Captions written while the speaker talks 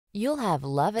You'll have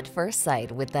love at first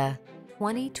sight with the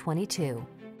 2022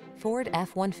 Ford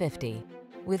F-150.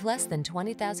 With less than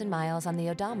 20,000 miles on the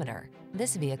odometer,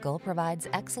 this vehicle provides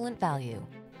excellent value.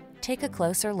 Take a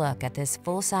closer look at this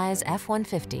full-size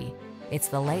F-150. It's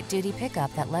the light-duty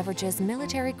pickup that leverages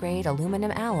military-grade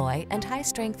aluminum alloy and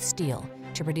high-strength steel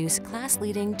to produce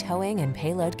class-leading towing and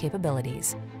payload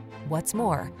capabilities. What's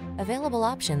more, available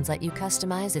options let you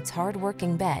customize its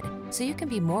hard-working bed so you can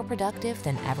be more productive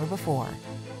than ever before.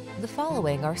 The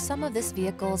following are some of this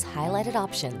vehicle's highlighted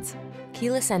options: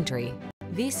 keyless entry,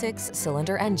 V6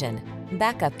 cylinder engine,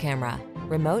 backup camera,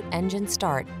 remote engine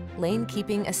start, lane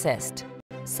keeping assist,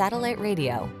 satellite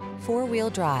radio, four-wheel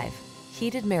drive,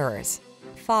 heated mirrors,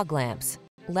 fog lamps,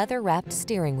 leather-wrapped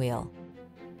steering wheel.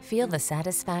 Feel the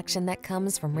satisfaction that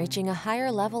comes from reaching a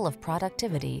higher level of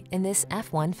productivity in this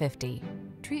F-150.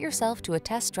 Treat yourself to a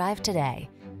test drive today.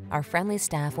 Our friendly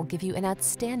staff will give you an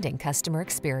outstanding customer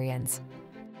experience.